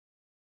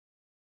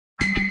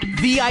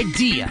The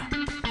idea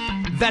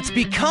that's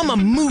become a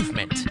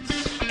movement.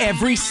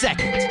 Every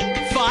second,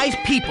 5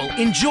 people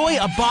enjoy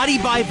a Body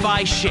by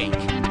Vi shake.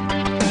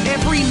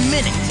 Every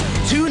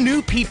minute, 2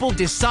 new people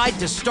decide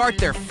to start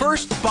their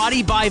first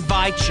Body by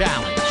Vi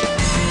challenge.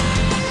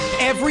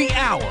 Every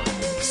hour,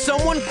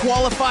 someone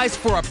qualifies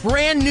for a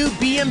brand new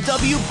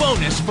BMW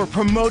bonus for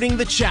promoting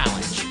the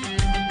challenge.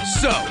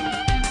 So,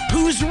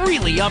 who's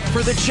really up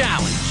for the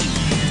challenge?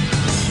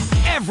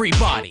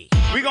 Everybody.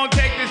 We're gonna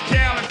take this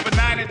challenge for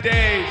 90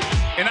 days,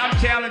 and I'm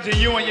challenging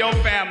you and your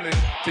family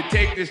to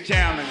take this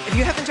challenge. If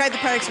you haven't tried the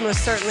products, you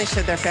most certainly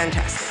should. They're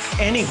fantastic.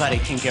 Anybody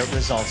can get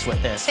results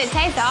with this. It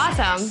tastes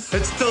awesome.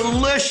 It's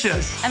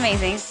delicious.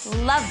 Amazing.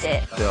 Loved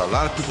it. There are a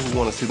lot of people who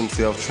want to see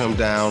themselves trim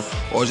down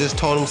or just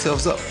tone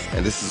themselves up,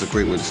 and this is a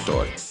great way to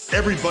start.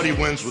 Everybody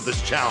wins with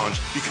this challenge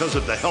because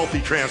of the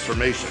healthy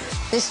transformations.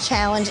 This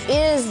challenge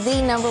is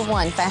the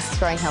 #1 fastest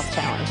growing health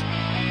challenge.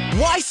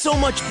 Why so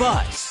much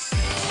buzz?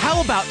 How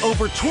about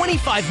over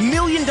 $25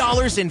 million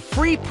in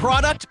free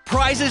product,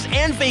 prizes,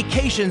 and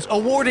vacations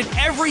awarded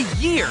every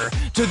year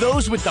to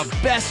those with the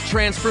best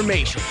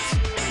transformations?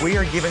 We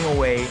are giving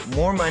away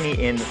more money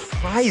in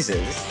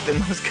prizes than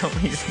most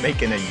companies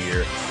make in a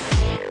year.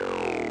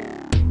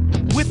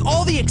 With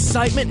all the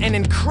excitement and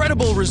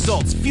incredible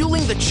results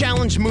fueling the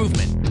challenge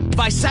movement,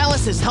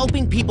 Visalus is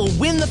helping people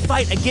win the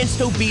fight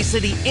against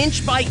obesity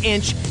inch by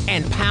inch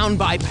and pound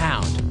by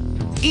pound.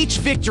 Each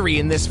victory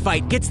in this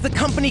fight gets the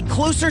company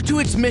closer to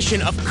its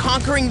mission of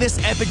conquering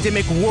this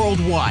epidemic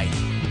worldwide.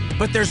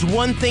 But there's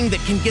one thing that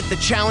can get the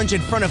challenge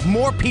in front of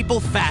more people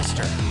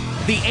faster.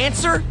 The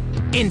answer?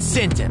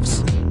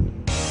 Incentives.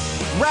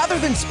 Rather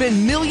than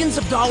spend millions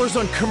of dollars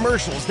on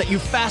commercials that you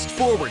fast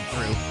forward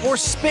through or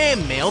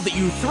spam mail that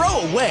you throw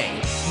away,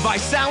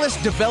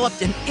 Visalus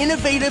developed an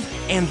innovative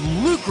and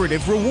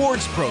lucrative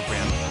rewards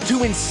program to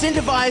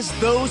incentivize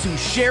those who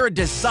share a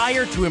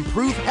desire to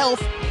improve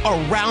health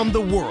around the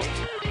world.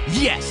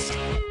 Yes,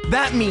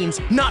 that means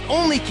not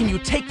only can you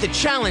take the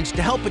challenge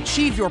to help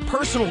achieve your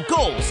personal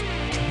goals,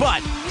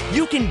 but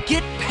you can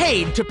get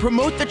paid to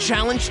promote the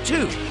challenge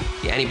too.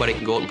 Yeah, anybody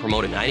can go out and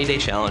promote a 90-day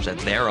challenge that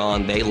they're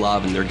on, they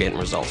love, and they're getting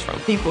results from.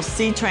 People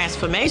see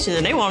transformation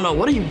and they want to know,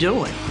 what are you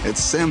doing?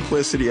 It's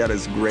simplicity at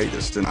its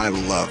greatest, and I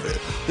love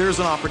it. There's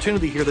an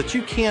opportunity here that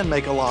you can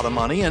make a lot of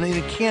money, and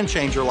it can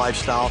change your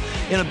lifestyle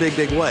in a big,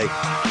 big way.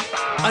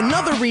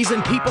 Another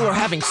reason people are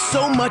having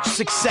so much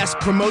success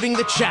promoting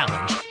the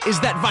challenge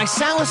is that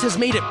Visalus has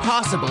made it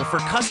possible for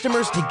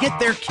customers to get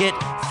their kit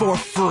for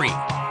free.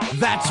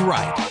 That's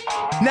right.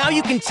 Now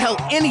you can tell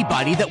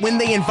anybody that when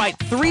they invite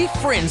 3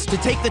 friends to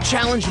take the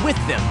challenge with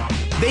them,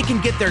 they can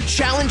get their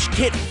challenge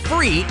kit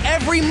free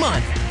every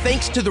month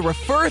thanks to the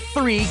Refer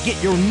 3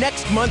 Get Your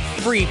Next Month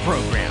Free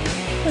program.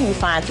 When you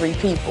find 3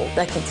 people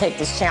that can take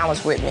this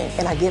challenge with me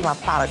and I give my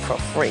product for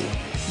free,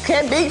 you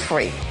can't beat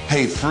free.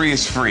 Hey, free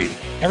is free.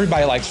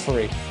 Everybody likes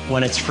free.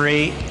 When it's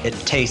free, it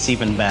tastes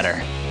even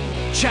better.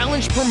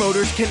 Challenge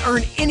promoters can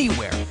earn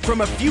anywhere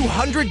from a few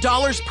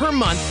 $100s per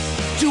month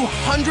to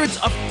hundreds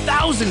of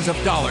thousands of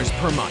dollars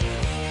per month.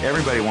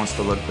 Everybody wants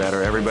to look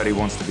better. Everybody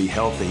wants to be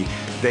healthy.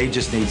 They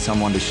just need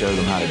someone to show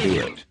them how to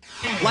do it.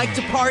 Like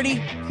to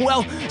party?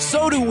 Well,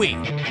 so do we.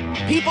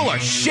 People are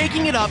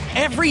shaking it up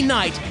every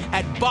night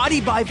at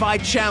Body by Vi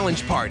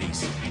challenge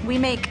parties. We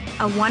make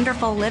a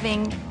wonderful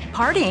living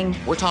partying.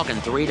 We're talking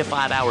 3 to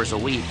 5 hours a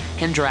week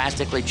can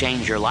drastically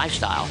change your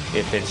lifestyle.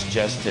 If it's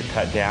just to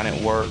cut down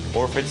at work,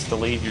 or if it's to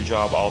leave your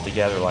job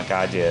altogether like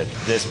I did,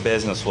 this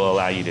business will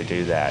allow you to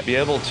do that. Be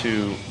able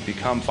to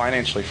become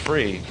financially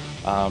free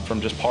from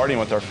just partying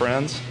with our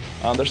friends,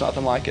 there's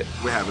nothing like it.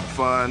 We're having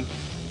fun,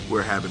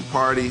 we're having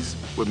parties,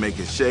 we're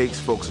making shakes,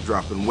 folks are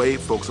dropping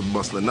weight, folks are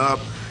muscling up,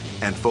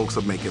 and folks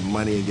are making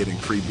money and getting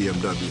free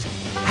BMWs.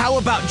 How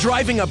about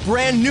driving a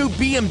brand new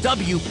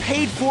BMW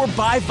paid for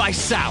by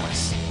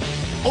Visalus?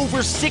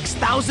 Over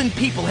 6,000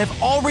 people have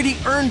already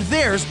earned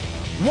theirs.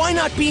 Why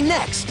not be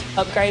next?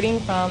 Upgrading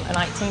from a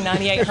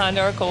 1998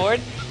 Honda Accord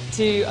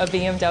to a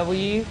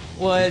BMW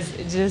was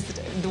just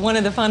one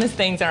of the funnest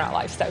things in our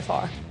life so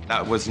far.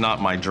 That was not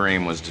my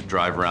dream, was to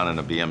drive around in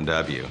a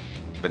BMW.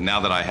 But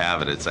now that I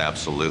have it, it's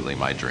absolutely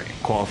my dream.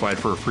 Qualified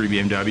for a free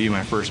BMW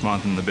my first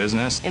month in the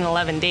business. In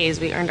 11 days,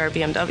 we earned our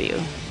BMW.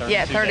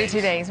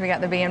 32 days we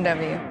got the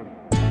BMW.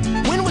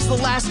 When was the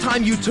last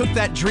time you took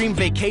that dream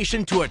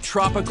vacation to a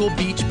tropical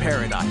beach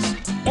paradise?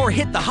 Or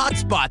hit the hot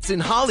spots in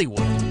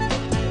Hollywood?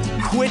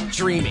 Quit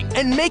dreaming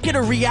and make it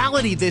a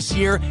reality this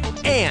year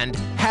and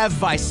have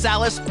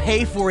Visalus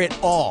pay for it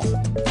all.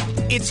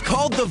 It's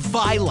called the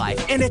Vi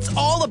Life, and it's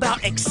all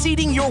about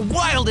exceeding your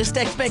wildest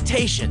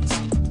expectations.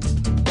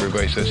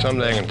 Everybody says,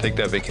 someday I'm going to take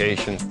that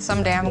vacation.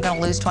 Someday I'm going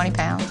to lose 20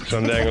 pounds.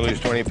 Someday I'm going to lose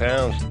 20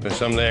 pounds. But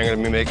someday I'm going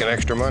to be making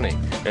extra money.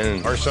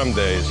 And our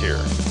someday is here.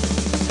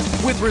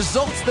 With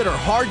results that are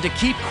hard to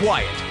keep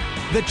quiet,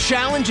 the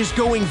challenge is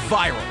going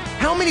viral.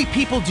 How many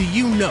people do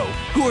you know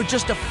who are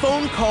just a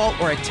phone call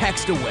or a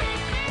text away?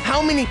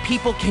 How many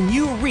people can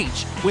you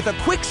reach with a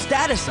quick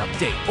status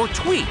update or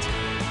tweet?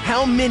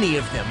 How many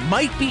of them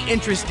might be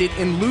interested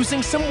in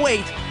losing some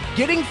weight,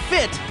 getting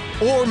fit,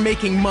 or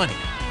making money?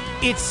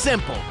 It's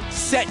simple.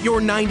 Set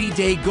your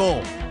 90-day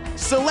goal,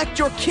 select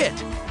your kit,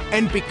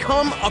 and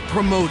become a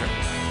promoter.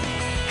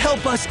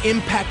 Help us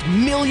impact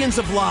millions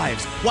of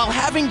lives while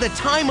having the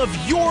time of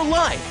your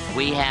life.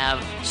 We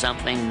have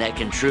something that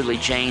can truly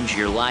change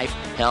your life,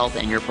 health,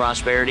 and your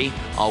prosperity.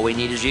 All we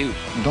need is you.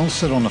 Don't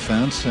sit on the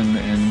fence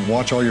and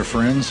watch all your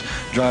friends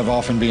drive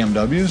off in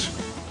BMWs.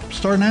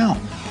 Start now.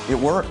 It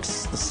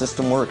works. The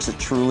system works. It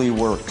truly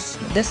works.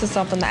 This is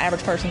something the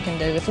average person can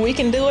do. If we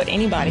can do it,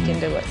 anybody can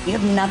do it. You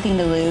have nothing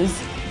to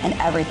lose and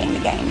everything to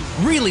gain.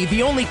 Really,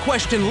 the only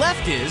question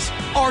left is,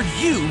 are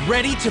you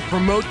ready to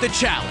promote the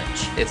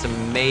challenge? It's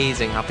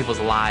amazing how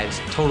people's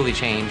lives totally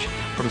change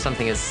from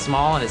something as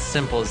small and as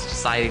simple as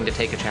deciding to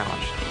take a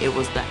challenge. It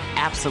was the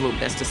absolute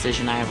best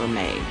decision I ever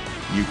made.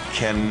 You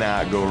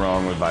cannot go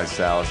wrong with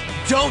Visalus.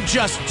 Don't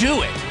just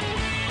do it,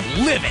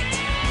 live it.